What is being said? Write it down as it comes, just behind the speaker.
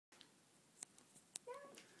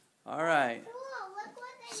All right. Cool. Look what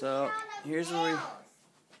they So made out of here's nails.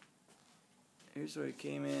 where we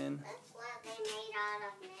came in. Look what they made out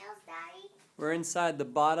of nails, Daddy. We're inside the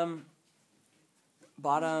bottom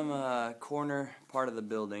corner part of the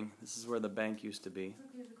building. This is where the bank used to be.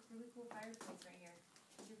 Look, there's a really cool fireplace right here.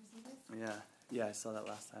 Did you ever see this? Yeah, I saw that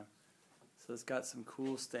last time. So it's got some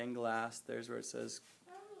cool stained glass. There's where it says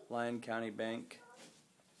Lyon County Bank.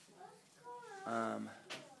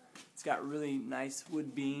 It's got really nice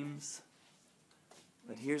wood beams.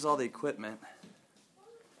 But here's all the equipment.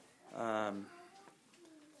 It's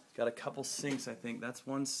got a couple sinks, I think. That's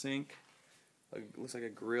one sink. Looks like a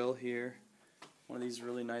grill here. One of these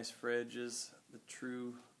really nice fridges. The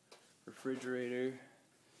true refrigerator.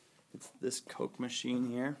 It's this Coke machine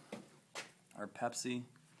here. Our Pepsi.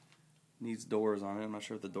 Needs doors on it. I'm not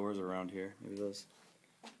sure if the doors are around here. Maybe those.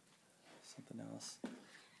 Something else.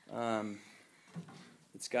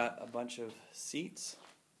 It's got a bunch of seats.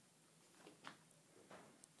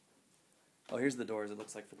 Oh, here's the doors. It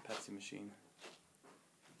looks like for the Pepsi machine.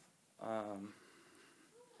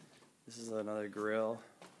 This is another grill.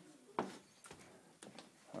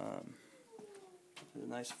 A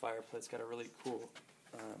nice fireplace. It's got a really cool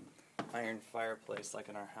iron fireplace, like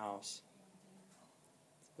in our house.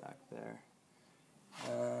 It's back there.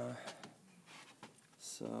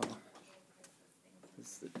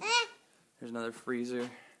 Here's another freezer. So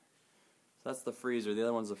that's the freezer. The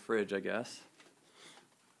other one's the fridge, I guess.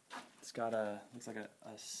 It's got looks like a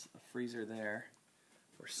freezer there,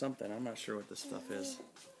 or something. I'm not sure what this stuff is.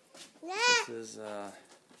 This is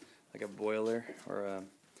like a boiler or a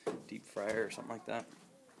deep fryer or something like that.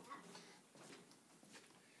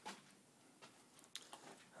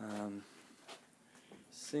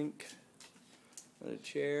 Sink, another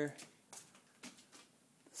chair. The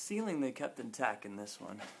ceiling they kept intact in this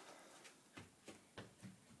one,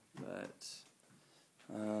 but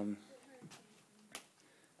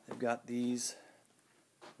they've got these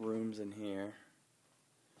rooms in here.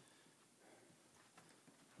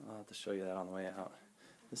 I'll have to show you that on the way out.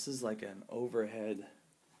 This is like an overhead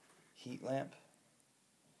heat lamp.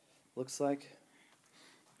 Looks like.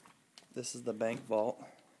 This is the bank vault.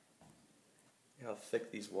 Look how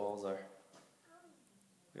thick these walls are.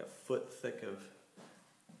 We got a foot thick of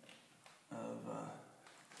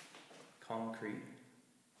concrete.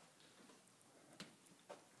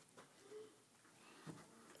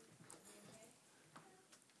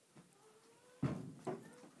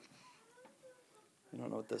 I don't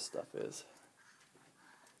know what this stuff is.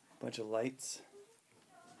 Bunch of lights.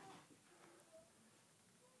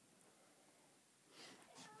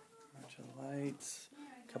 Bunch of lights.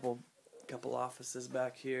 Couple offices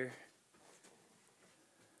back here.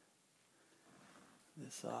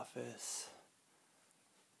 This office.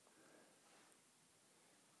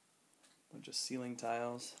 Bunch of ceiling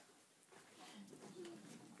tiles.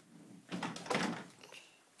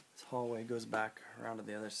 This hallway goes back around to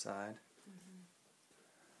the other side.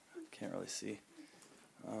 Can't really see.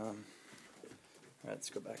 Alright, let's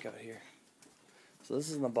go back out here. So this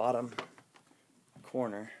is in the bottom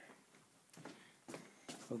corner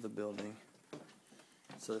of the building.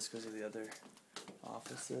 So this goes to the other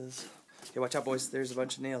offices. Okay, watch out, boys. There's a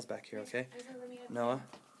bunch of nails back here, okay? Noah?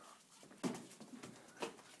 Be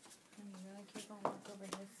really careful and walk over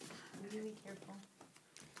this. Really careful.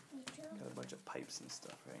 Got a bunch of pipes and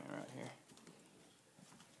stuff hanging around here.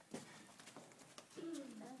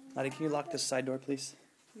 Maddie, can you lock this side door, please?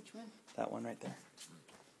 Which one? That one right there.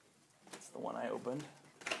 It's the one I opened.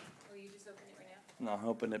 Oh, you just opened it right now? No, I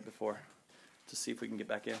opened it before to see if we can get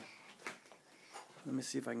back in. Let me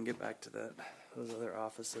see if I can get back to those other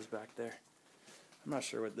offices back there. I'm not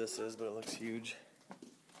sure what this is, but it looks huge.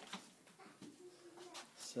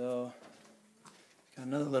 So, got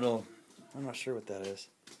another little, I'm not sure what that is.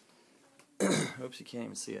 Oops, you can't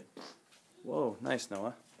even see it. Whoa, nice,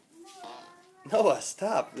 Noah. Noah,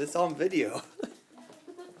 stop. It's on video.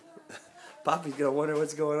 Poppy's going to wonder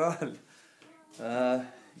what's going on. You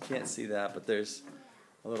can't see that, but there's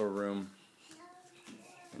a little room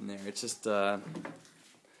in there. It's just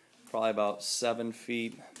probably about 7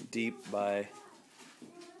 feet deep by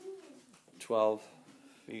 12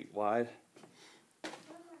 feet wide.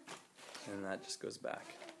 And that just goes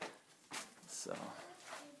back. So,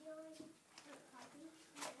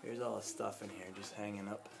 here's all the stuff in here just hanging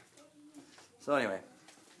up. So anyway,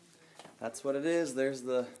 that's what it is. There's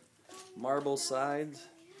the marble sides.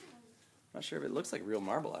 Not sure if it looks like real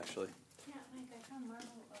marble, actually. Yeah, Mike, I found marble.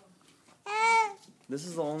 Oh. This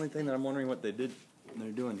is the only thing that I'm wondering what they're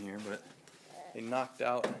doing here, but they knocked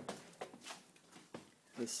out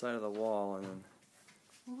this side of the wall and then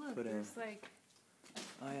Look, put in. there's like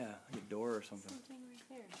Oh yeah, like a door or something. Something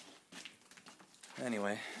right there.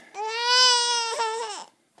 Anyway.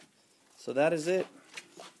 So that is it.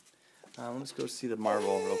 Let's go see the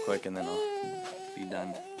marble real quick and then I'll be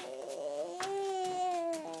done.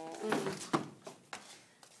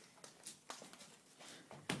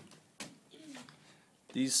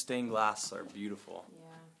 These stained glass are beautiful. Yeah.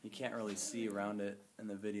 You can't really see around it in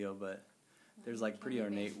the video, but there's like pretty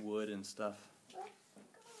ornate wood and stuff.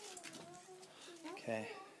 Okay.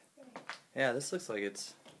 Yeah, this looks like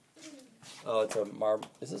it's... Oh, it's a marble.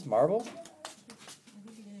 Is this marble? I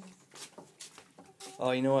think it is.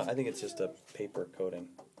 Oh, you know what? I think it's just a paper coating.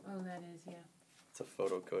 Oh, that is, yeah. It's a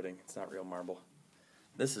photo coating. It's not real marble.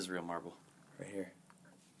 This is real marble. Right here.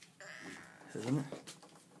 Isn't it?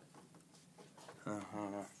 Oh, I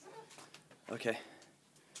don't know. Okay.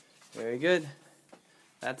 Very good.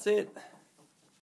 That's it.